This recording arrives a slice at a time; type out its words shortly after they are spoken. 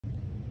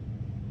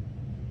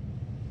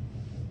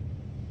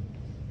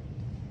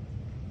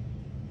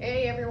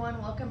Hey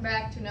everyone, welcome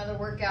back to another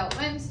Workout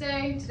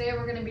Wednesday. Today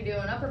we're going to be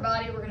doing upper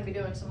body, we're going to be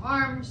doing some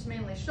arms,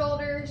 mainly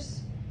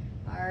shoulders.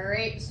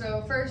 Alright,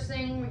 so first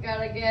thing we got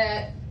to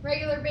get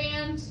regular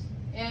band,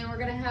 and we're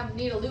going to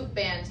need a loop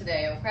band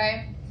today,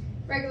 okay?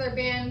 Regular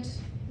band,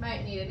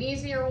 might need an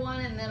easier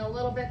one and then a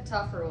little bit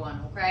tougher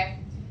one, okay?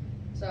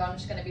 So I'm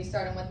just going to be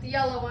starting with the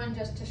yellow one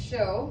just to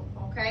show,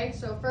 okay?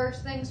 So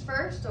first things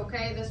first,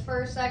 okay? This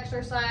first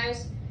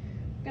exercise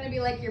going to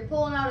be like you're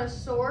pulling out a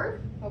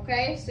sword,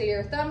 okay? So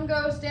your thumb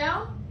goes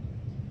down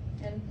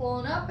and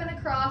pulling up and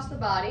across the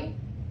body,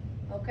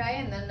 okay?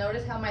 And then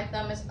notice how my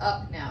thumb is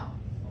up now,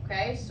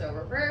 okay? So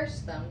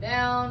reverse, thumb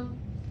down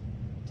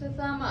to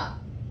thumb up.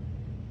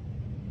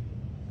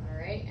 All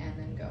right, and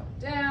then go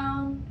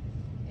down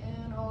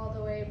and all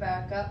the way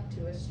back up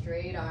to a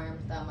straight arm,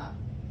 thumb up.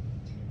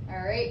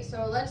 All right,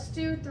 so let's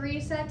do 3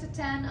 sets of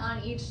 10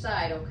 on each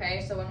side,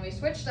 okay? So when we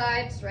switch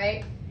sides,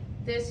 right,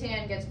 this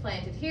hand gets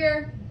planted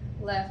here,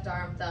 left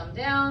arm thumb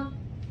down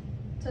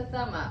to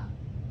thumb up.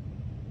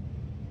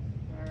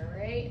 All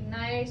right,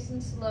 nice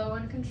and slow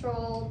and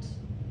controlled.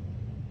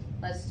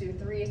 Let's do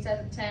 3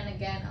 sets of 10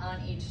 again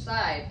on each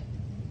side.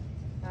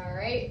 All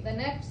right, the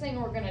next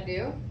thing we're gonna do,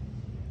 you're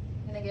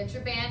gonna get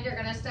your band, you're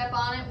gonna step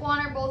on it,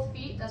 one or both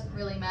feet, doesn't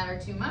really matter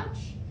too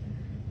much,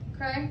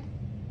 okay?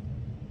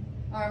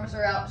 Arms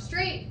are out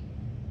straight,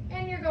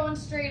 and you're going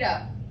straight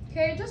up,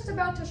 okay? Just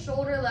about to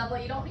shoulder level,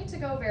 you don't need to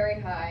go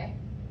very high.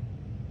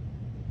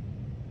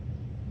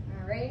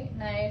 Right,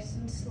 nice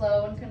and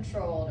slow and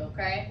controlled,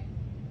 okay?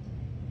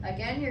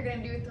 Again, you're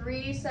gonna do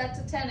 3 sets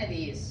of 10 of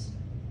these,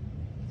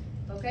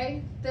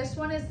 okay? This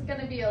one is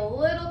gonna be a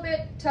little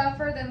bit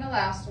tougher than the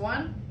last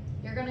one.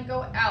 You're gonna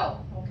go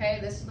out, okay?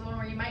 This is the one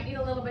where you might need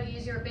a little bit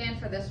easier band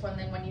for this one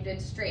than when you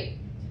did straight,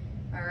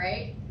 all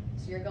right?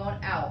 So you're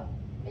going out.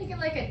 Making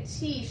like a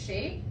T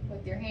shape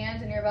with your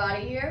hands and your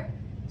body here.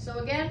 So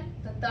again,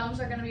 the thumbs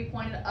are gonna be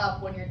pointed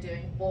up when you're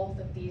doing both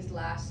of these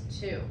last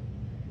two.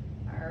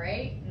 All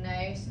right,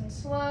 nice and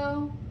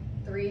slow.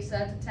 3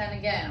 sets of 10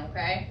 again,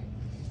 okay?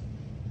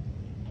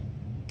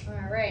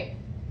 All right,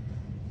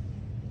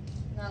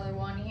 another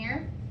one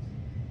here.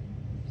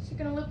 So you're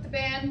gonna loop the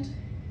band,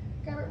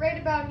 grab it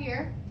right about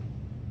here,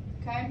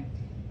 okay?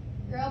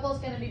 Your elbow's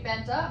gonna be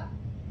bent up,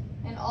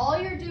 and all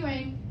you're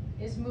doing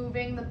is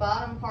moving the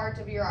bottom part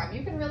of your arm.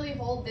 You can really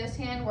hold this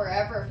hand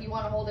wherever. If you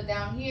wanna hold it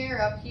down here,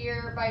 up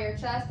here by your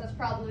chest, that's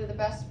probably the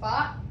best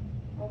spot,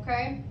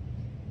 okay?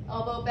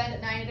 Elbow bent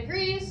at 90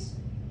 degrees.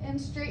 And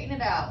straighten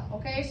it out,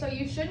 okay? So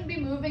you shouldn't be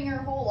moving your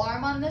whole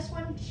arm on this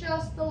one,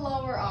 just the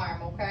lower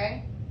arm,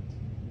 okay?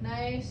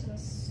 Nice and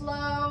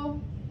slow.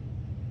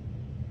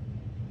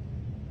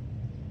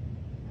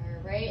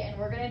 All right, and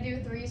we're gonna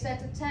do 3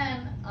 sets of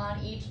 10 on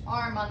each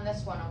arm on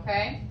this one,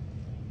 okay?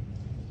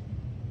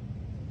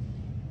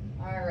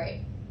 All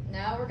right,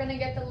 now we're gonna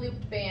get the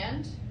looped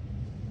band.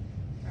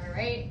 All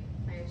right,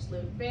 nice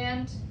looped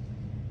band.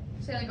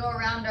 Just gonna go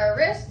around our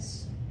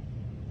wrists.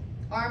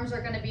 Arms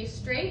are gonna be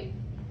straight.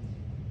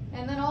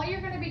 And then all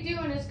you're going to be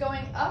doing is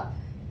going up,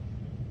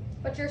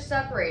 but you're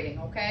separating,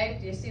 okay?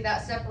 Do you see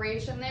that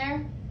separation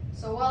there?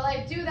 So while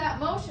I do that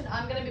motion,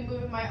 I'm going to be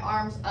moving my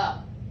arms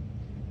up.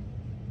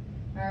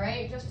 All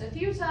right, just a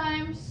few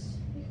times.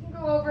 You can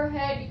go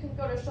overhead, you can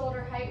go to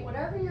shoulder height,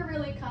 whatever you're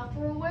really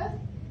comfortable with,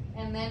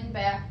 and then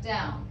back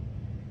down.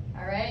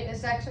 All right,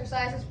 this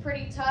exercise is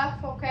pretty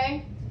tough,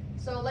 okay?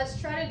 So let's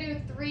try to do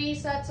 3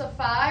 sets of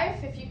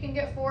 5. If you can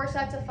get 4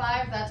 sets of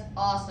 5, that's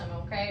awesome,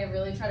 okay?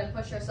 Really try to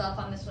push yourself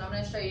on this one. I'm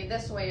gonna show you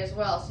this way as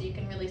well so you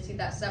can really see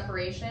that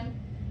separation,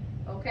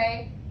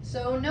 okay?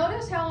 So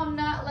notice how I'm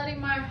not letting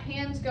my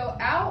hands go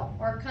out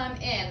or come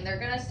in. They're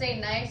gonna stay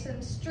nice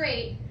and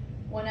straight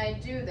when I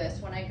do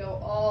this, when I go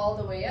all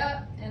the way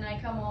up and I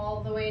come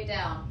all the way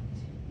down.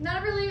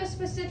 Not really a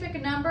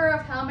specific number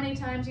of how many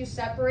times you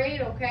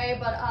separate, okay?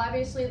 But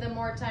obviously the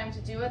more times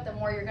you do it, the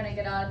more you're gonna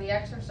get out of the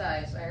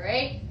exercise, all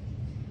right?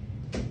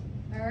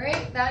 All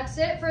right, that's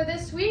it for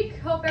this week.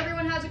 Hope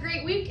everyone has a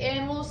great week,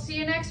 and we'll see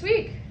you next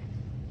week.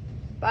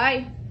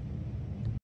 Bye.